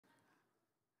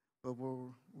but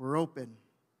we're open.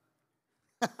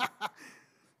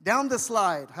 Down the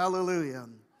slide. Hallelujah.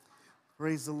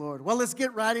 Praise the Lord. Well, let's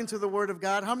get right into the Word of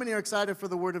God. How many are excited for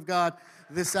the Word of God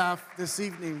this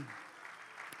evening?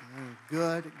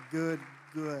 Good.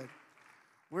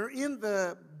 We're in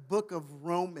the book of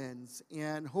Romans,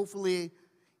 and hopefully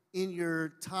in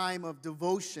your time of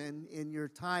devotion, in your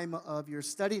time of your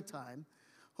study time,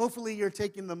 hopefully you're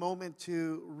taking the moment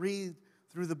to read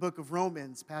through the book of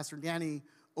Romans. Pastor Danny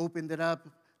opened it up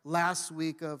last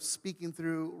week of speaking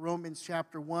through Romans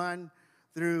chapter 1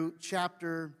 through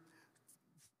chapter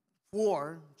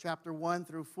 4, chapter 1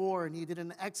 through 4, and he did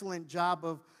an excellent job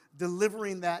of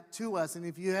delivering that to us. And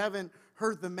if you haven't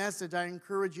heard the message, I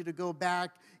encourage you to go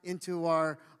back into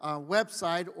our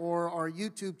website or our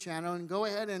YouTube channel and go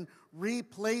ahead and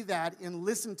replay that and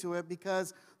listen to it,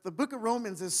 because the book of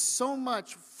Romans is so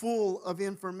much full of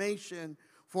information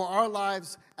for our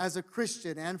lives as a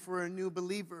Christian and for a new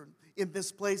believer in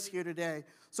this place here today.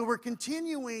 So we're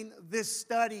continuing this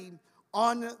study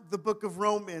on the book of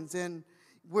Romans, and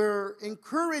we're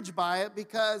encouraged by it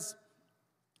because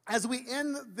as we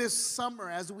end this summer,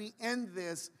 as we end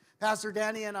this, Pastor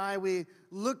Danny and I, we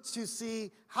look to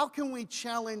see how can we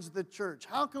challenge the church?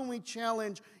 How can we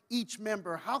challenge each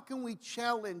member? How can we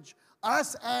challenge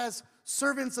us as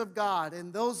servants of God?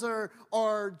 And those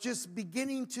are just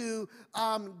beginning to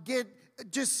get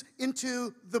just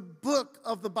into the book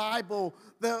of the Bible.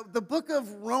 The book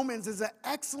of Romans is an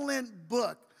excellent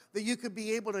book that you could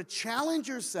be able to challenge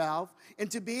yourself and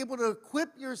to be able to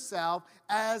equip yourself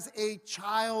as a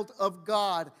child of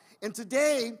God. And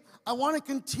today, I want to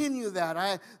continue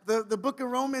that. The book of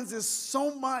Romans is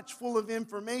so much full of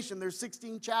information. There's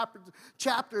 16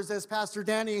 chapters, as Pastor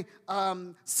Danny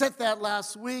said that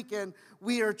last week, and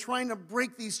we are trying to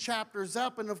break these chapters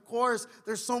up. And of course,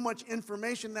 there's so much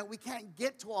information that we can't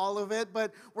get to all of it,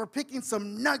 but we're picking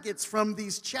some nuggets from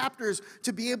these chapters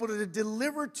to be able to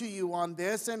deliver to you on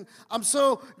this. And I'm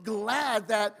so glad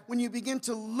that when you begin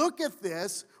to look at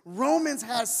this, Romans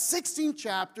has 16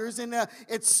 chapters, and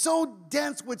it's so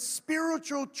dense with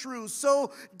spiritual truth,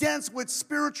 so dense with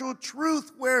spiritual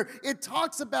truth, where it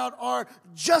talks about our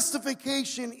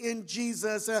justification in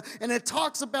Jesus, and it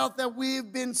talks about that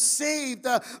we've been saved,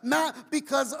 not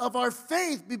because of our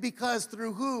faith, but because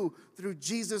through who? Through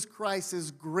Jesus Christ's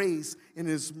grace and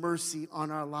His mercy on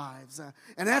our lives.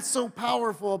 And that's so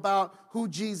powerful about who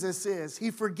Jesus is. He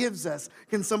forgives us.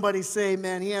 Can somebody say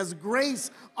amen? He has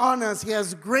grace on us. He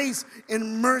has grace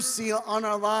and mercy on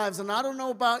our lives. And I don't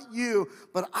know about you,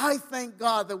 but I thank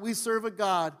God that we serve a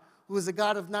God who is a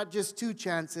God of not just 2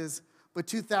 chances, but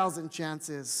 2,000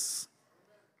 chances.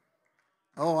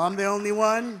 Oh, I'm the only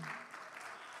one?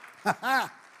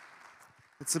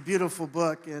 It's a beautiful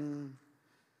book, and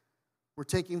we're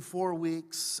taking 4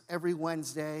 weeks every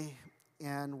Wednesday,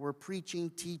 and we're preaching,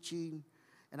 teaching,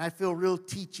 and I feel real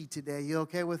teachy today. You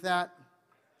okay with that?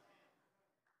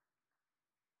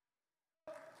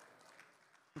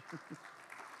 I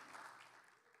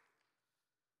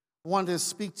wanted to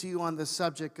speak to you on the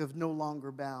subject of no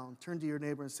longer bound. Turn to your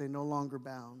neighbor and say, no longer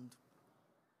bound.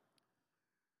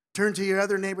 Turn to your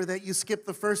other neighbor that you skipped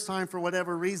the first time for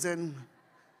whatever reason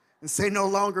and say, no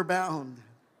longer bound.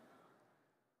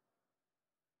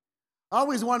 I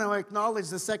always want to acknowledge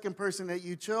the second person that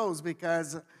you chose,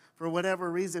 because for whatever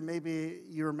reason, maybe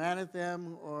you were mad at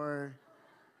them or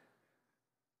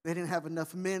they didn't have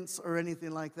enough mints or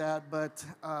anything like that. But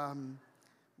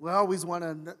we always want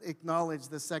to acknowledge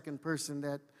the second person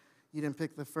that you didn't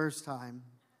pick the first time.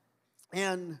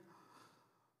 And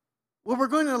what we're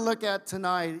going to look at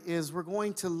tonight is we're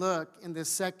going to look in the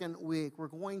second week. We're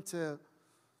going to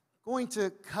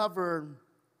cover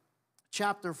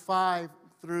chapter 5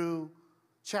 through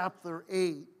chapter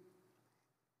 8.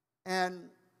 And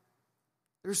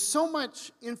there's so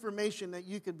much information that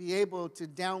you could be able to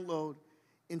download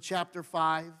in chapter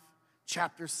 5,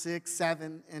 chapter 6,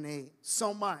 7, and 8.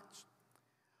 So much.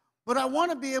 But I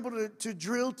want to be able to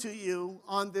drill to you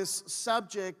on this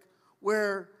subject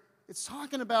where it's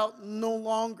talking about no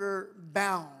longer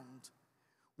bound.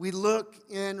 We look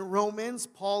in Romans,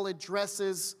 Paul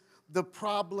addresses the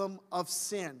problem of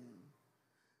sin.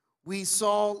 We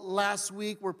saw last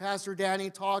week where Pastor Danny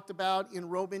talked about in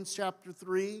Romans chapter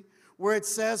 3, where it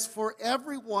says, for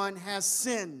everyone has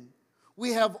sinned. We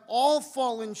have all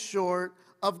fallen short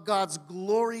of God's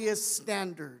glorious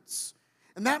standards.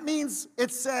 And that means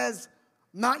it says,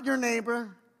 not your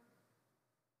neighbor,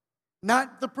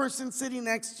 not the person sitting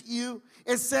next to you.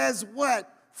 It says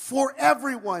what? For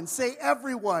everyone. Say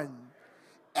everyone.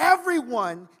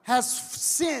 Everyone has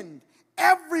sinned.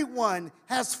 Everyone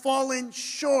has fallen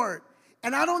short.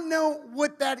 And I don't know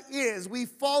what that is. We've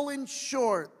fallen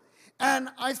short. And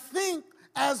I think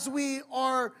as we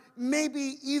are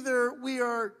maybe either we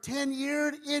are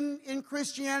tenured in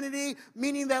Christianity,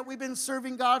 meaning that we've been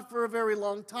serving God for a very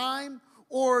long time,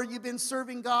 or you've been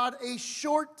serving God a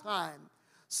short time.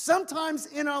 Sometimes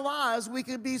in our lives, we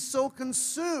could be so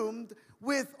consumed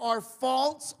with our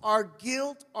faults, our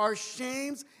guilt, our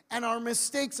shames, and our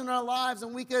mistakes in our lives,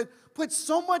 and we could put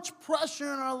so much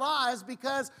pressure in our lives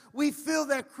because we feel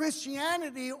that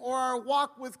Christianity or our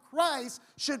walk with Christ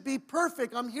should be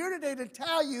perfect. I'm here today to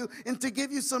tell you and to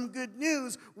give you some good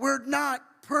news. We're not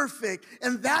perfect.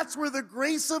 And that's where the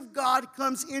grace of God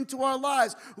comes into our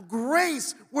lives.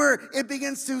 Grace, where it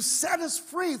begins to set us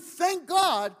free. Thank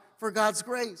God for God's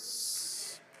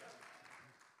grace.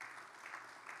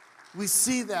 We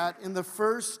see that in the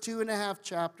first 2.5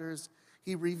 chapters,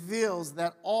 he reveals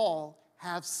that all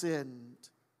have sinned.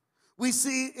 We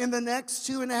see in the next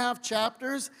 2.5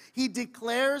 chapters, he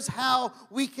declares how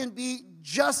we can be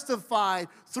justified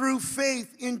through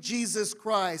faith in Jesus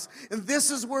Christ. And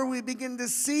this is where we begin to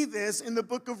see this in the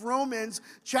book of Romans,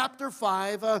 chapter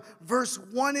 5, verse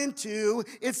 1 and 2.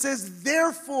 It says,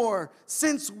 therefore,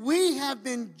 since we have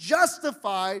been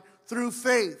justified through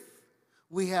faith,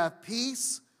 we have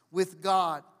peace with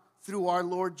God through our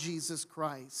Lord Jesus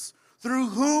Christ, through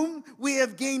whom we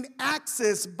have gained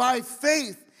access by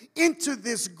faith into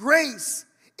this grace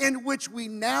in which we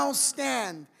now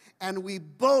stand, and we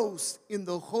boast in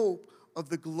the hope of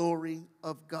the glory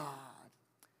of God.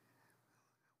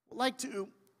 I'd like to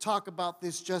talk about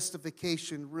this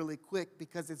justification really quick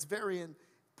because it's very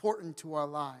important to our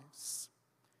lives.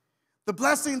 The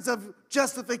blessings of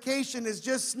justification is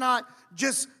just not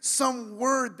just some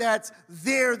word that's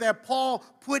there that Paul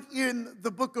put in the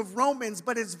book of Romans,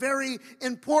 but it's very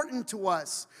important to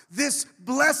us. This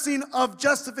blessing of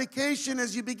justification,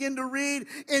 as you begin to read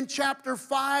in chapter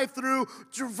 5 through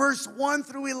to verse 1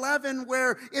 through 11,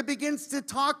 where it begins to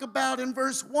talk about in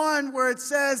verse 1, where it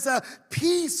says,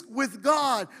 peace with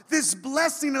God. This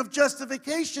blessing of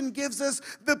justification gives us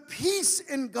the peace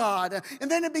in God.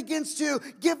 And then it begins to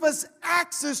give us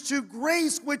access to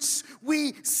grace, which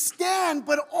we stand,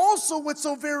 but also what's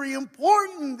so very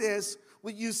important is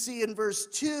what you see in verse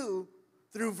 2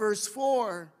 through verse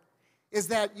 4 is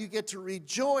that you get to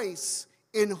rejoice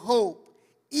in hope,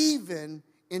 even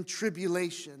in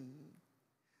tribulation.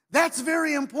 That's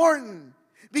very important.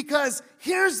 Because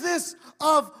here's this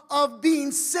of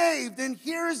being saved, and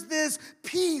here's this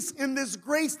peace and this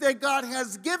grace that God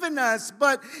has given us.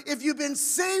 But if you've been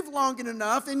saved long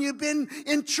enough and you've been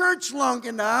in church long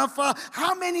enough,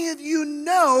 how many of you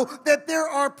know that there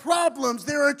are problems,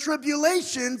 there are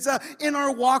tribulations in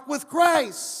our walk with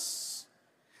Christ?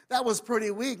 That was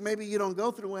pretty weak. Maybe you don't go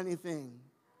through anything.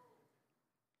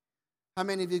 How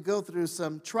many of you go through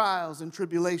some trials and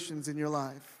tribulations in your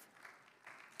life?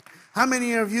 How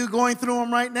many of you going through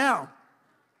them right now?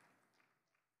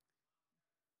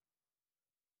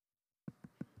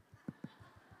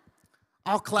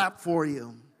 I'll clap for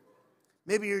you.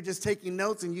 Maybe you're just taking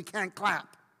notes and you can't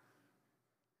clap.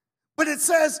 But it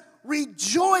says,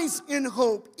 rejoice in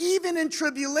hope, even in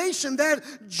tribulation. That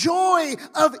joy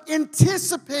of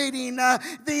anticipating,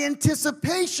 the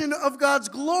anticipation of God's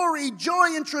glory,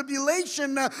 joy in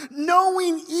tribulation,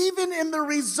 knowing even in the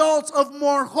results of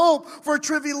more hope. For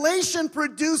tribulation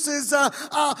produces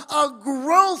a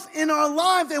growth in our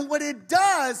life, and what it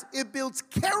does, it builds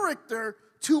character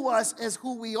to us as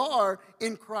who we are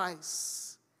in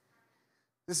Christ.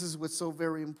 This is what's so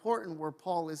very important, where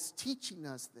Paul is teaching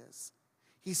us this.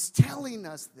 He's telling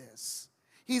us this.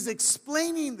 He's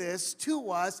explaining this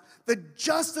to us, the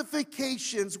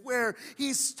justifications, where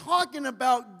he's talking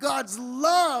about God's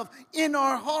love in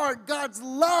our heart, God's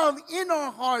love in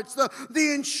our hearts.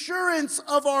 The insurance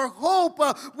of our hope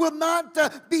will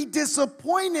not be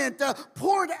disappointed,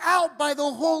 poured out by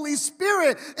the Holy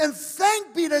Spirit. And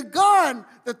thank be to God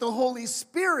that the Holy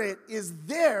Spirit is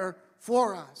there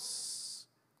for us.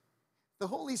 The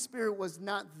Holy Spirit was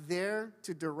not there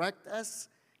to direct us.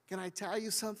 Can I tell you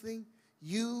something?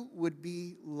 You would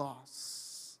be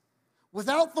lost.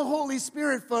 Without the Holy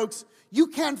Spirit, folks, you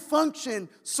can't function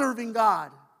serving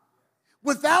God.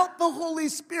 Without the Holy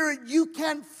Spirit, you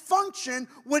can't function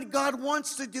what God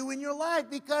wants to do in your life.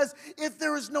 Because if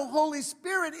there is no Holy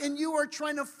Spirit and you are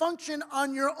trying to function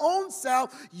on your own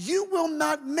self, you will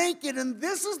not make it. And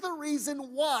this is the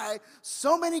reason why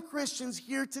so many Christians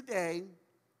here today,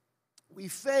 we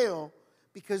fail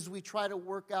because we try to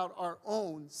work out our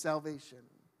own salvation.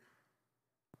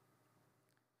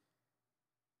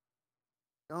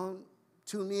 Don't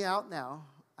tune me out now.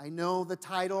 I know the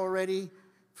title already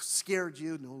scared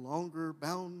you. No longer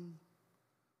bound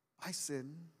by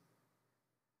sin.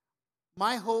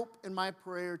 My hope and my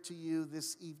prayer to you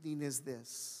this evening is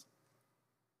this.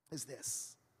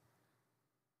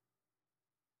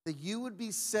 That you would be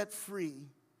set free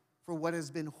for what has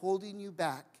been holding you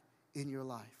back in your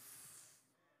life.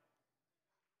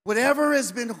 Whatever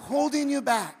has been holding you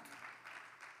back.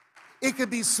 It could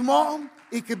be small,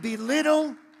 it could be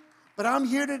little, but I'm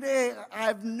here today,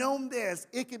 I've known this.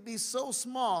 It could be so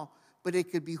small, but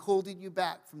it could be holding you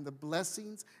back from the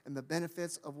blessings and the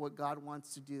benefits of what God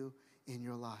wants to do in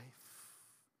your life.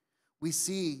 We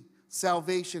see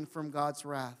salvation from God's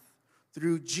wrath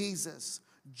through Jesus,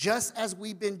 just as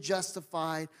we've been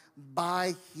justified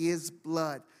by his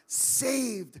blood,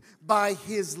 saved by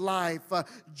his life,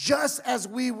 just as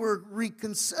we were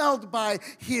reconciled by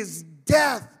his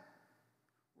death.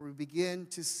 We begin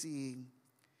to see.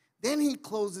 Then he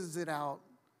closes it out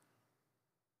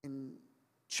in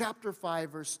chapter 5,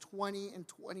 verse 20 and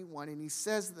 21, and he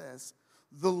says this: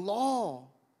 the law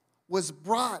was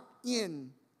brought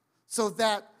in so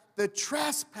that the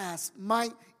trespass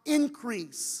might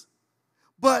increase.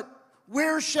 But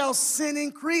where shall sin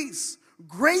increase?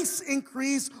 Grace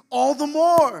increase all the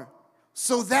more,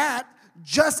 so that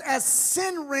just as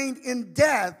sin reigned in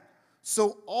death,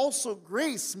 so also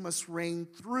grace must reign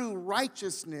through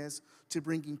righteousness to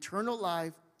bring eternal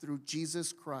life through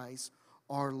Jesus Christ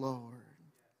our Lord.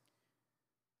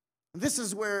 And this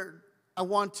is where I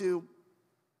want to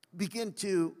begin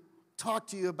to talk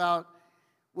to you about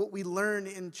what we learn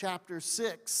in chapter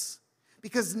 6.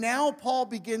 Because now Paul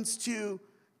begins to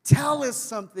tell us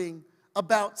something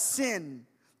about sin,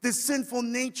 the sinful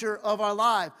nature of our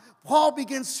life. Paul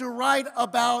begins to write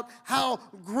about how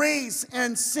grace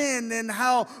and sin and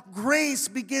how grace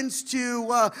begins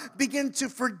to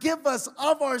forgive us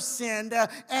of our sin.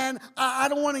 And I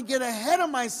don't want to get ahead of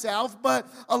myself, but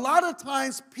a lot of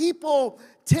times people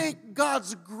take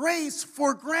God's grace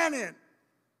for granted.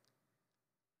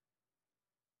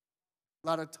 A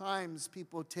lot of times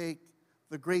people take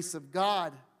the grace of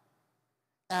God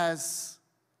as,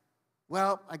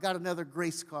 well, I got another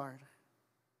grace card.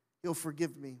 He'll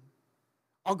forgive me.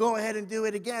 I'll go ahead and do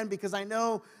it again because I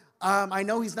know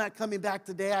he's not coming back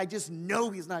today. I just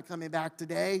know he's not coming back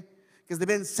today because they've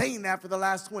been saying that for the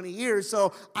last 20 years.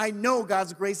 So I know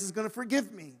God's grace is going to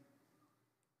forgive me.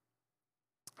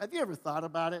 Have you ever thought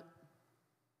about it?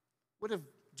 What if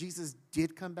Jesus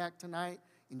did come back tonight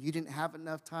and you didn't have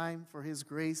enough time for his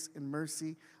grace and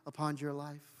mercy upon your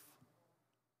life?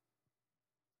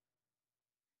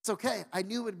 It's okay. I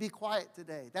knew it would be quiet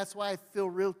today. That's why I feel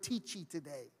real teachy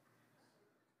today.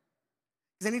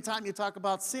 Because anytime you talk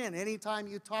about sin, anytime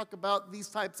you talk about these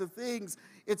types of things,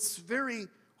 it's very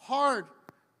hard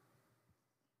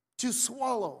to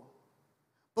swallow.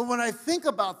 But when I think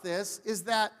about this, is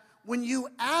that when you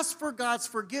ask for God's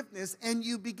forgiveness and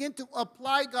you begin to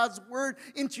apply God's word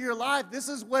into your life, this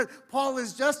is what Paul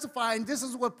is justifying. This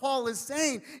is what Paul is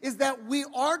saying, is that we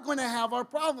are going to have our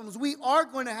problems. We are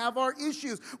going to have our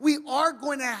issues. We are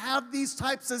going to have these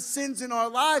types of sins in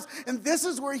our lives. And this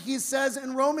is where he says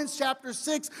in Romans chapter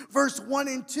 6, verse 1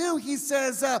 and 2, he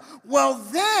says, well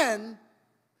then,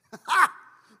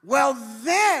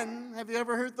 have you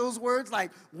ever heard those words? Like,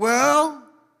 well,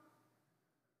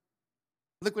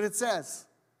 look what it says.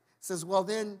 It says, well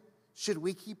then, should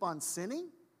we keep on sinning?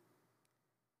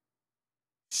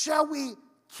 Shall we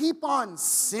keep on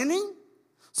sinning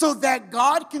so that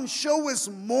God can show us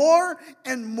more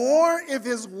and more of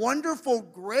his wonderful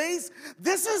grace?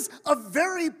 This is a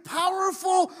very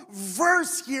powerful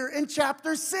verse here in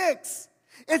chapter 6.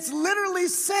 It's literally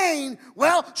saying,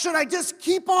 well, should I just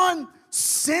keep on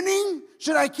sinning?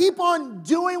 Should I keep on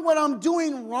doing what I'm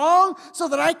doing wrong so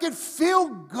that I could feel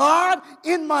God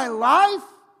in my life?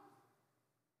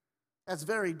 That's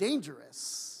very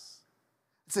dangerous.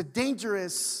 It's a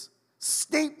dangerous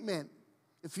statement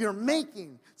if you're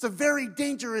making. It's a very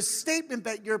dangerous statement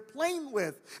that you're playing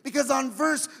with. Because on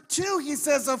verse 2, he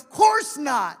says, of course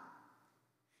not.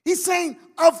 He's saying,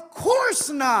 of course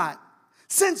not.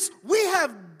 Since we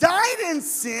have died in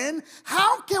sin,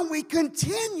 how can we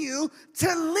continue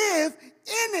to live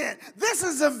in it? This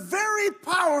is a very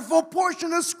powerful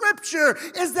portion of Scripture,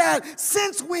 is that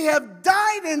since we have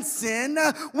died in sin,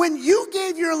 when you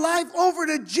gave your life over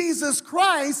to Jesus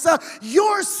Christ,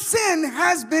 your sin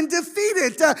has been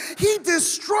defeated. He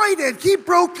destroyed it. He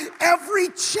broke every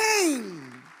chain.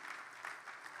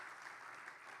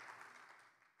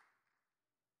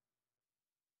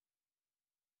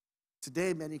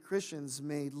 Today, many Christians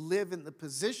may live in the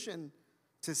position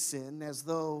to sin as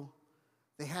though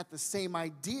they had the same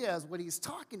idea as what he's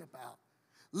talking about.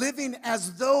 living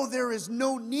as though there is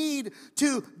no need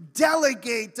to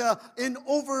delegate in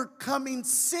overcoming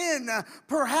sin.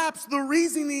 Perhaps the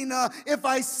reasoning, if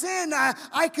I sin,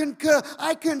 I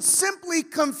can simply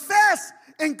confess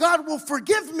and God will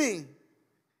forgive me,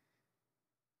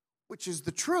 which is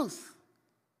the truth.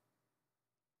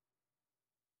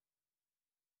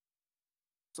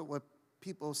 So what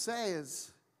people say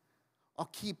is, I'll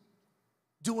keep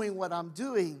doing what I'm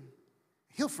doing,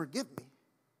 He'll forgive me.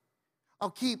 I'll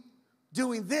keep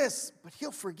doing this, but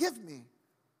He'll forgive me.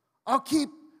 I'll keep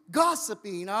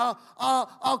gossiping.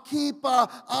 I'll keep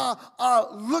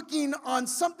looking on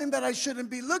something that I shouldn't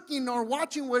be looking, or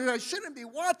watching what I shouldn't be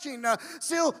watching,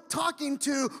 still talking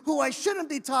to who I shouldn't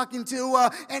be talking to,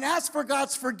 and ask for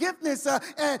God's forgiveness.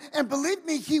 And believe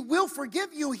me, He will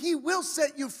forgive you. He will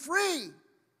set you free.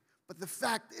 But the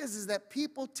fact is that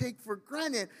people take for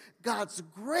granted God's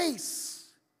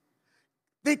grace.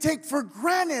 They take for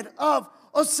granted of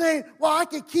saying, well, I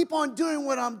can keep on doing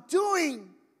what I'm doing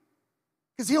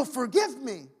because He'll forgive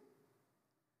me.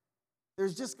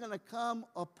 There's just going to come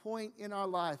a point in our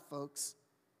life, folks,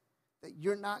 that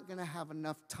you're not going to have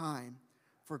enough time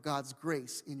for God's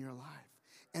grace in your life.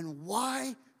 And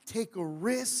why take a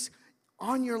risk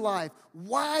on your life?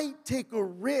 Why take a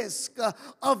risk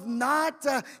of not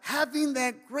having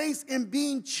that grace and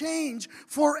being changed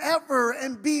forever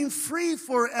and being free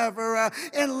forever,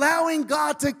 and allowing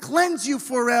God to cleanse you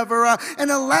forever,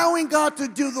 and allowing God to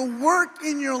do the work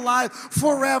in your life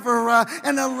forever,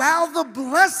 and allow the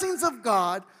blessings of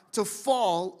God to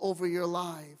fall over your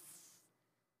life?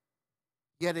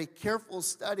 Yet a careful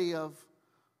study of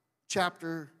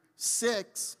chapter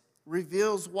 6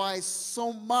 reveals why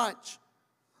so much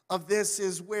of this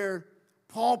is where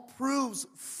Paul proves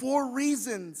 4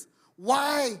 reasons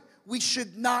why we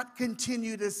should not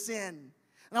continue to sin.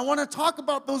 And I want to talk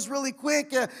about those really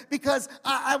quick because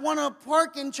I want to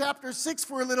park in chapter 6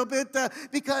 for a little bit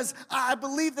because I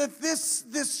believe that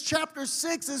this chapter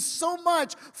 6 is so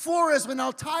much for us, and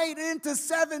I'll tie it into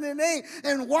 7 and 8,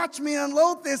 and watch me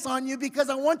unload this on you because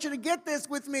I want you to get this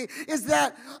with me, is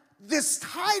that this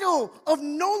title of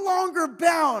no longer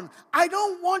bound, I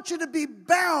don't want you to be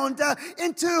bound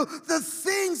into the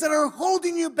things that are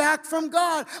holding you back from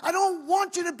God. I don't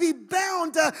want you to be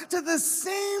bound to the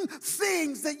same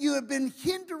things that you have been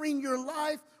hindering your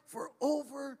life for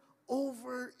over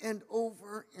and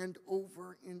over and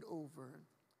over and over.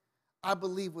 I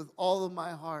believe with all of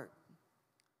my heart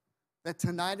that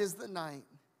tonight is the night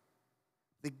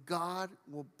that God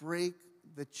will break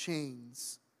the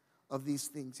chains of these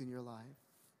things in your life.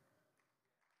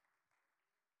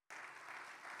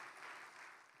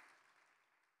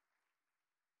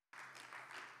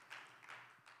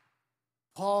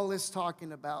 Paul is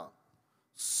talking about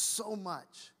so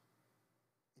much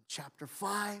in chapter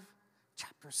 5,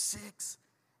 chapter 6,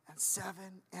 and 7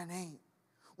 and 8.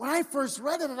 When I first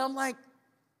read it, I'm like,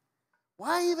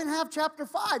 why even have chapter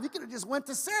 5? You could have just went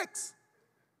to 6.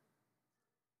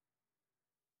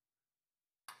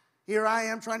 Here I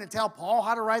am trying to tell Paul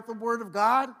how to write the Word of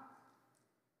God.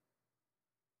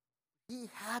 He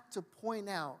had to point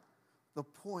out the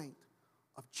point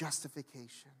of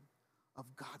justification, of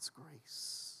God's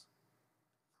grace.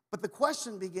 But the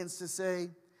question begins to say,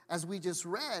 as we just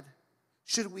read,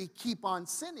 should we keep on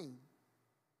sinning?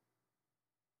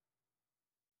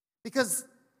 Because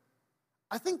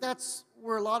I think that's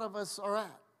where a lot of us are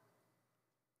at.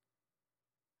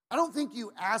 I don't think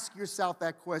you ask yourself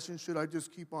that question, should I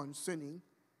just keep on sinning?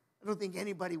 I don't think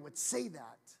anybody would say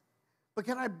that. But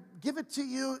can I give it to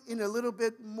you in a little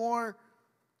bit more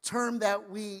term that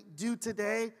we do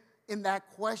today in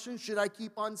that question, should I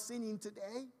keep on sinning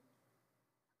today?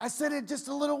 I said it just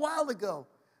a little while ago.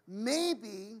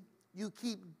 Maybe you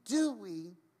keep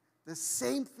doing the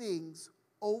same things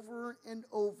over and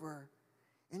over,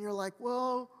 and you're like,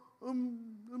 well,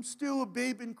 I'm still a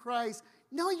babe in Christ.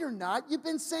 No, you're not. You've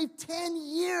been saved 10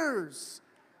 years.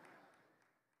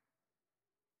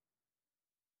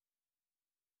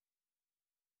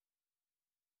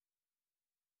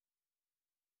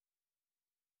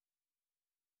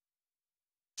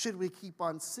 Should we keep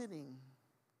on sinning?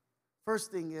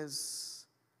 First thing is,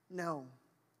 no,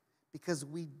 because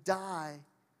we die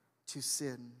to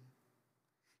sin.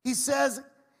 He says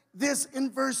this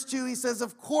in verse 2, he says,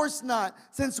 of course not.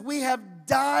 Since we have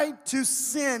died to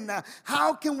sin,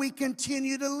 how can we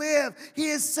continue to live? He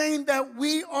is saying that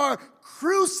we are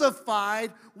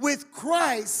crucified with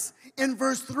Christ in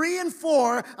verse 3 and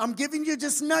 4, I'm giving you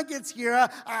just nuggets here.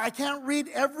 I can't read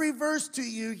every verse to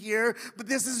you here, but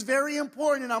this is very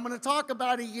important, and I'm going to talk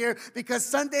about it here because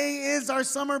Sunday is our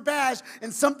summer bash,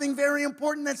 and something very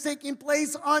important that's taking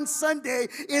place on Sunday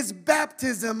is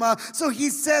baptism. So he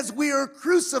says we are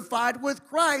crucified with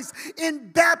Christ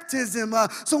in baptism.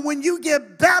 So when you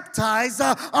get baptized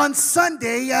on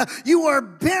Sunday, you are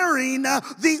burying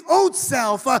the old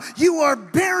self. You are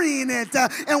burying it.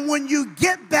 And when you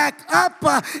get back up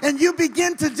and you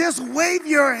begin to just wave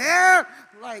your hair,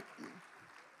 like,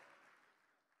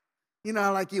 you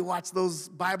know, like you watch those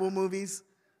Bible movies.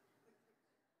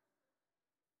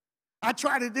 I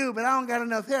try to do, but I don't got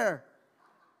enough hair.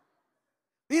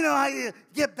 You know how you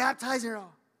get baptized, you're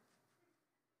all.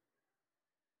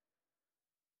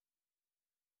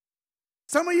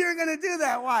 Some of you are going to do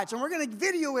that, watch, and we're going to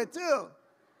video it too.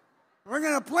 We're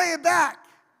going to play it back.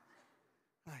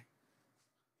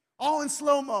 All in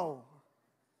slow-mo.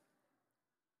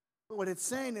 But what it's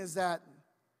saying is that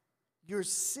your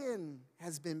sin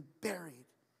has been buried.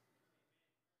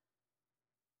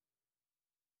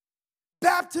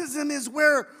 Baptism is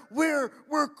where we're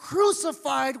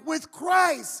crucified with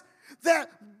Christ. That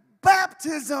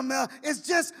baptism is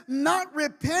just not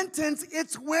repentance.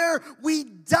 It's where we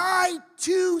die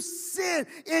to sin.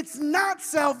 It's not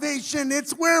salvation.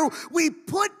 It's where we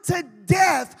put to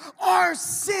death our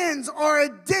sins, our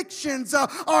addictions,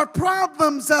 our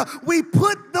problems. We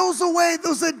put those away,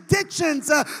 those addictions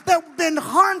that have been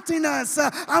haunting us.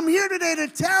 I'm here today to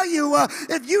tell you,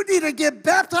 if you need to get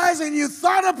baptized and you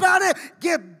thought about it,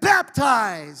 get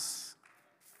baptized.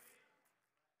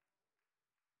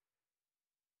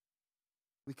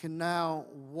 We can now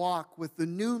walk with the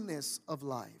newness of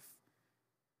life.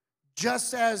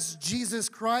 Just as Jesus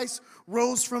Christ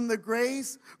rose from the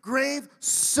grave,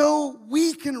 so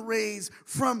we can raise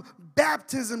from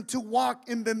baptism to walk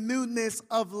in the newness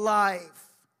of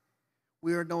life.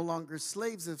 We are no longer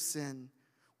slaves of sin.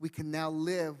 We can now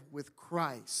live with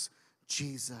Christ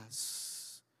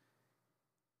Jesus.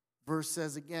 Verse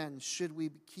says again, should we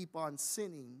keep on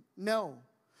sinning? No,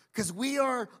 because we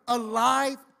are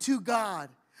alive to God.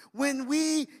 When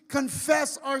we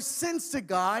confess our sins to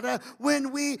God,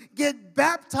 when we get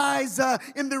baptized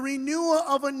in the renewal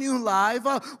of a new life,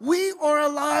 we are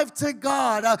alive to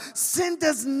God. Sin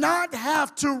does not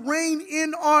have to reign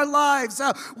in our lives.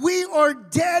 We are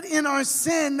dead in our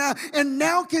sin and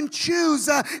now can choose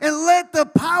and let the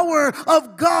power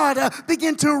of God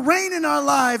begin to reign in our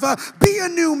life. Be a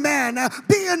new man,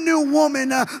 be a new woman.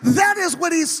 That is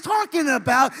what he's talking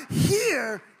about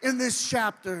here in this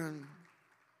chapter.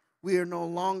 We are no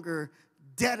longer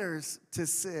debtors to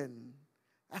sin.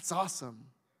 That's awesome.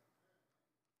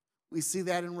 We see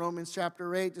that in Romans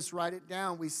chapter 8. Just write it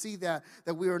down. We see that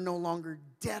we are no longer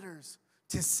debtors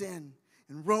to sin.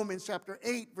 In Romans chapter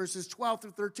 8, verses 12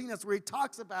 through 13, that's where he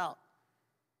talks about.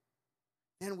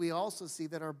 And we also see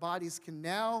that our bodies can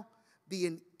now be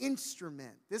an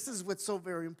instrument. This is what's so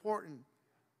very important.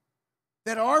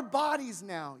 That our bodies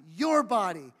now, your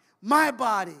body, my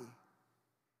body,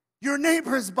 your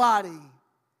neighbor's body,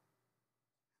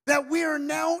 that we are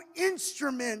now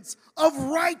instruments of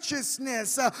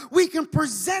righteousness. We can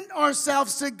present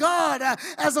ourselves to God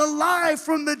as alive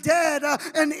from the dead,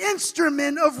 an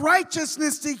instrument of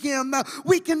righteousness to Him.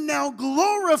 We can now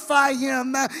glorify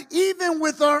Him even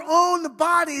with our own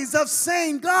bodies of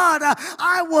saying, God,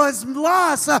 I was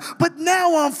lost, but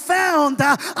now I'm found.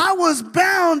 I was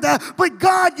bound, but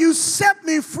God, you set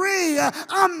me free.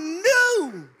 I'm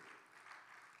new.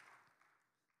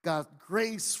 God's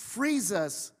grace frees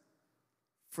us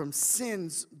from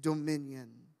sin's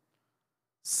dominion.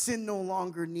 Sin no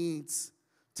longer needs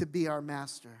to be our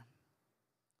master.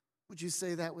 Would you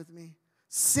say that with me?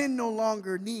 Sin no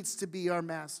longer needs to be our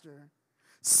master.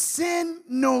 Sin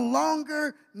no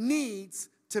longer needs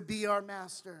to be our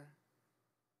master.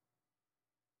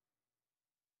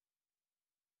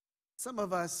 Some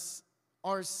of us,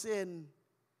 our sin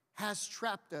has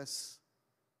trapped us.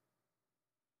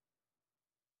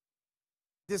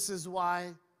 This is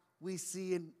why we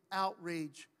see an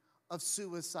outrage of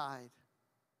suicide.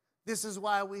 This is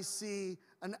why we see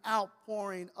an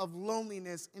outpouring of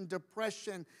loneliness and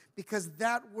depression, because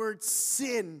that word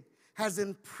sin has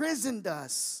imprisoned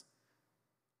us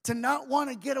to not want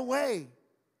to get away.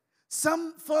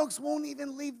 Some folks won't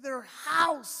even leave their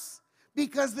house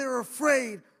because they're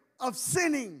afraid of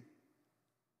sinning.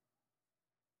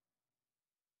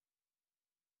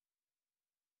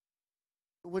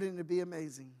 Wouldn't it be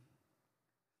amazing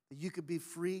that you could be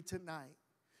free tonight?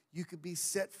 You could be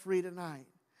set free tonight.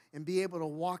 and be able to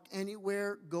walk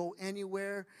anywhere, go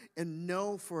anywhere, and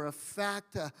know for a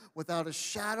fact, without a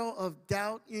shadow of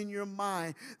doubt in your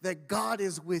mind, that God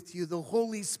is with you, the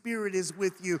Holy Spirit is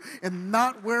with you, and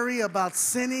not worry about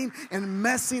sinning and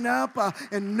messing up,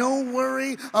 and no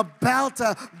worry about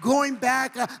going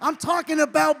back. I'm talking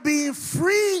about being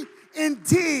free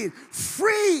indeed,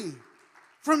 free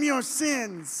from your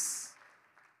sins.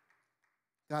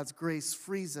 God's grace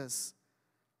frees us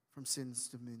from sin's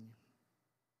dominion.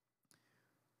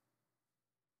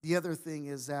 The other thing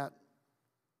is that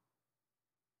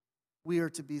we are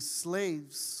to be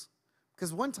slaves,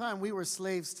 because one time we were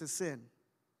slaves to sin.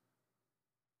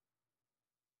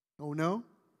 Oh no?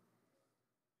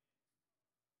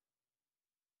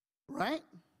 Right?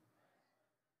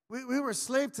 We were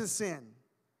slave to sin.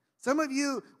 Some of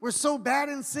you were so bad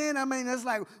in sin, I mean, it's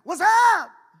like, what's up?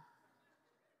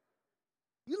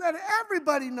 You let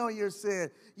everybody know your sin.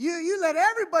 You let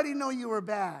everybody know you were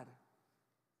bad.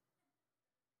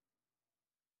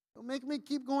 Don't make me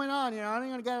keep going on here. I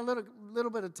only got a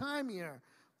little bit of time here.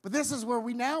 But this is where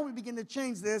we begin to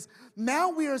change this. Now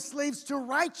we are slaves to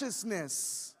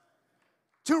righteousness.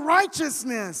 To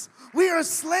righteousness. We are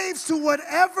slaves to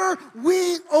whatever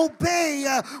we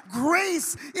obey.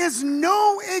 Grace is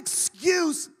no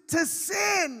excuse to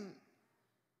sin.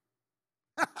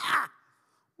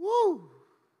 Woo!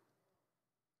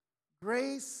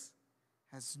 Grace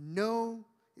is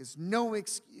no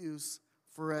excuse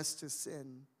for us to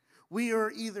sin. We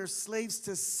are either slaves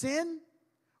to sin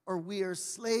or we are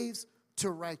slaves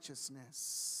to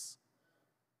righteousness.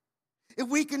 If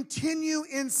we continue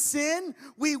in sin,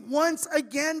 we once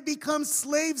again become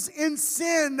slaves in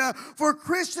sin. For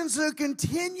Christians to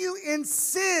continue in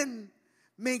sin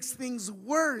makes things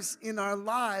worse in our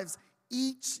lives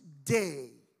each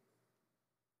day.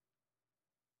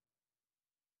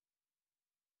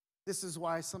 This is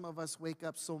why some of us wake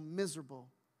up so miserable.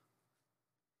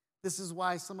 This is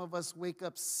why some of us wake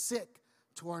up sick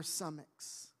to our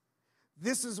stomachs.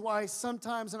 This is why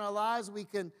sometimes in our lives we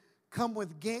can come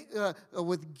with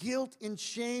guilt and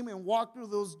shame and walk through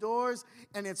those doors,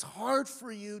 and it's hard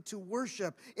for you to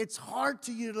worship. It's hard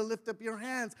for you to lift up your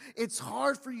hands. It's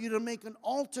hard for you to make an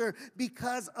altar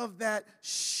because of that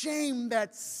shame,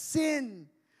 that sin.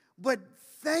 But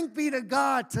thank be to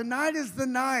God, tonight is the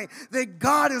night that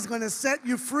God is going to set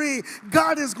you free.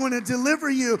 God is going to deliver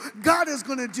you. God is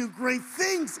going to do great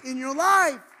things in your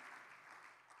life.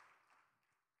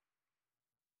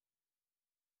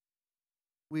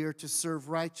 We are to serve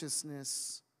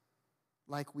righteousness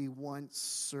like we once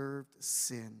served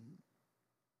sin.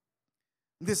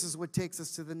 This is what takes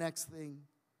us to the next thing.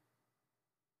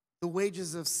 The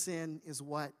wages of sin is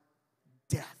what?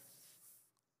 Death.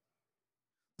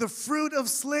 The fruit of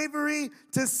slavery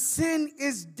to sin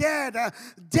is death.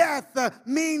 Death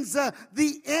means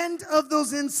the end of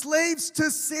those enslaved to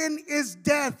sin is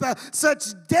death. Such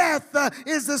death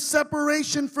is the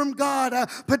separation from God.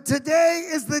 But today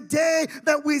is the day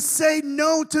that we say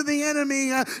no to the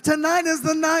enemy. Tonight is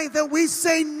the night that we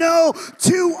say no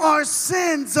to our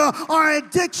sins, our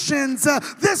addictions.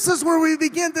 This is where we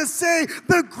begin to say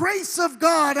the grace of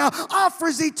God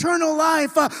offers eternal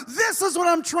life. This is what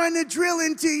I'm trying to drill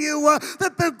into you,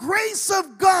 that the grace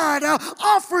of God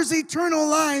offers eternal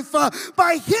life.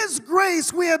 By His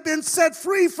grace, we have been set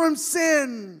free from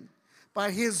sin.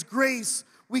 By His grace,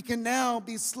 we can now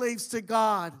be slaves to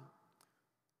God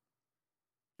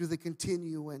through the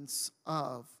continuance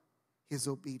of His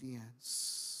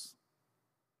obedience.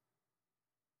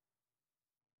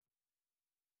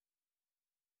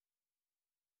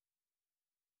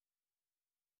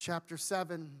 Chapter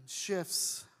 7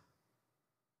 shifts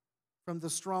from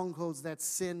the strongholds that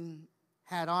sin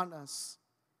had on us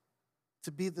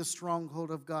to be the stronghold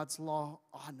of God's law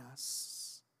on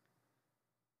us.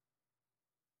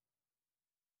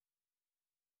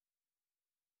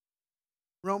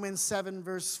 Romans 7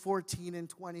 verse 14 and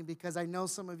 20, because I know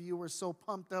some of you were so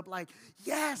pumped up like,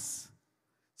 yes,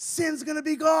 sin's going to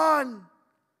be gone.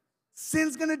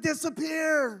 Sin's going to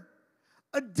disappear.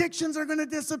 Addictions are going to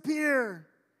disappear.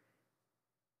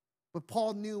 But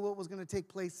Paul knew what was going to take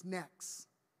place next.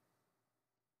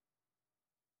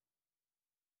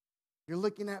 You're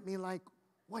looking at me like,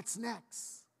 what's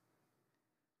next?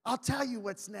 I'll tell you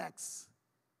what's next.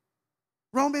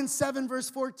 Romans 7, verse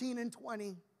 14 and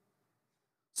 20.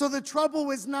 So the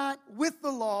trouble is not with the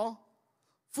law,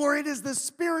 for it is the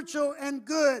spiritual and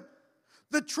good.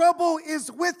 The trouble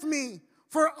is with me,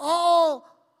 for all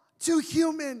too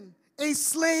human, a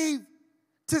slave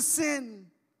to sin.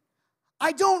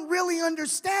 I don't really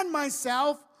understand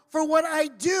myself for what I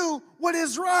do, what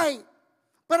is right,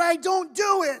 but I don't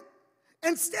do it.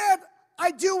 Instead, I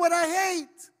do what I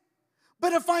hate.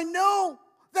 But if I know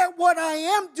that what I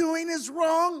am doing is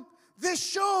wrong, this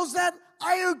shows that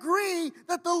I agree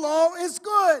that the law is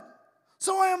good.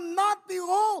 So I am not the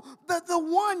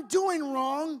one doing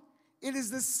wrong. It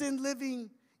is the sin living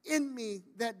in me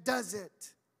that does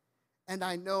it. And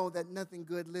I know that nothing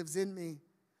good lives in me,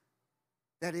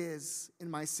 that is, in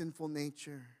my sinful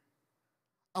nature.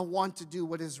 I want to do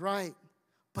what is right,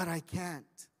 but I can't.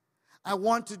 I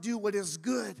want to do what is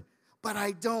good, but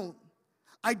I don't.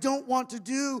 I don't want to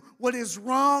do what is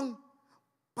wrong,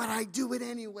 but I do it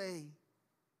anyway.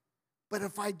 But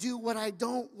if I do what I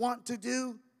don't want to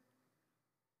do,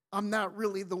 I'm not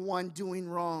really the one doing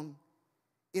wrong.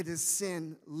 It is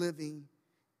sin living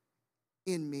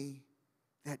in me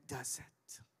that does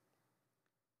it.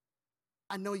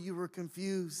 I know you were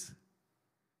confused.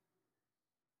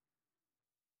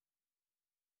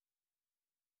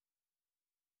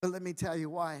 But let me tell you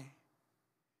why.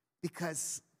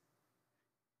 Because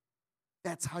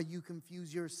that's how you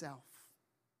confuse yourself.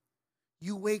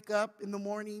 You wake up in the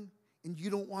morning and you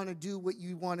don't want to do what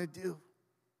you want to do,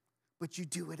 but you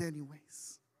do it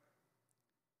anyways.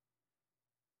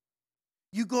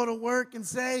 You go to work and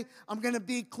say, I'm going to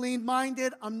be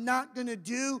clean-minded. I'm not going to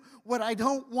do what I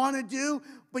don't want to do,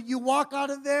 but you walk out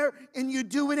of there and you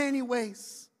do it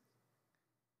anyways.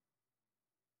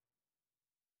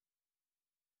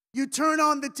 You turn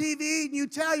on the TV and you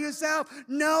tell yourself,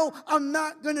 no, I'm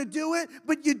not going to do it,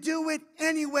 but you do it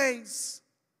anyways.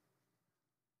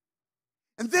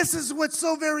 And this is what's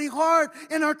so very hard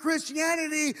in our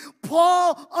Christianity.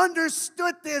 Paul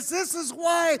understood this. This is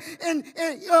why, and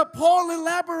Paul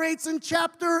elaborates in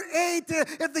chapter 8.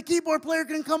 If the keyboard player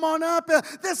can come on up.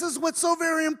 This is what's so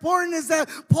very important, is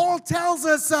that Paul tells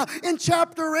us in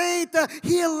chapter 8,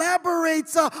 he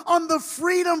elaborates on the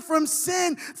freedom from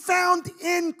sin found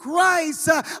in Christ.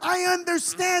 I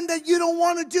understand that you don't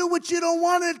want to do what you don't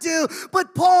want to do,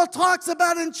 but Paul talks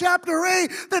about in chapter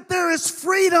 8 that there is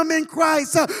freedom in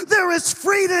Christ. There is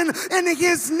freedom in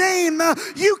His name.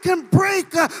 You can break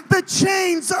the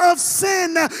chains of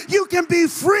sin. You can be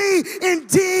free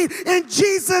indeed in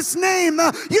Jesus' name.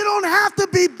 You don't have to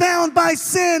be bound by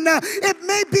sin. It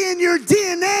may be in your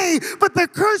DNA, but the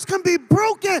curse can be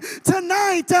broken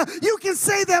tonight. You can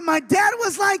say that my dad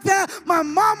was like that, my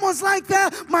mom was like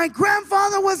that, my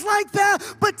grandfather was like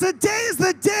that, but today is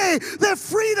the day that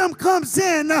freedom comes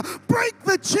in. Break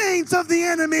the chains of the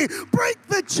enemy. Break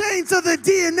the chains of the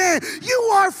DNA. You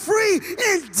are free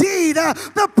indeed.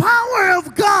 The power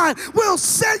of God will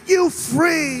set you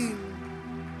free.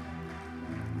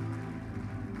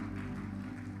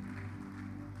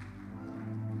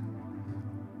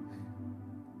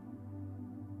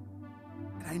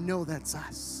 And I know that's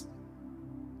us.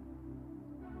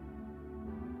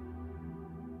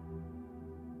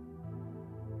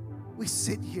 We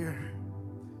sit here.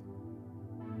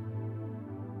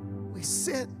 We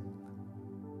sit.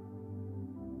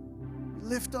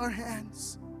 Lift our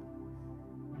hands.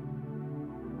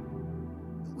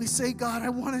 We say, God, I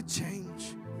want to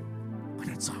change, but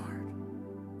it's hard.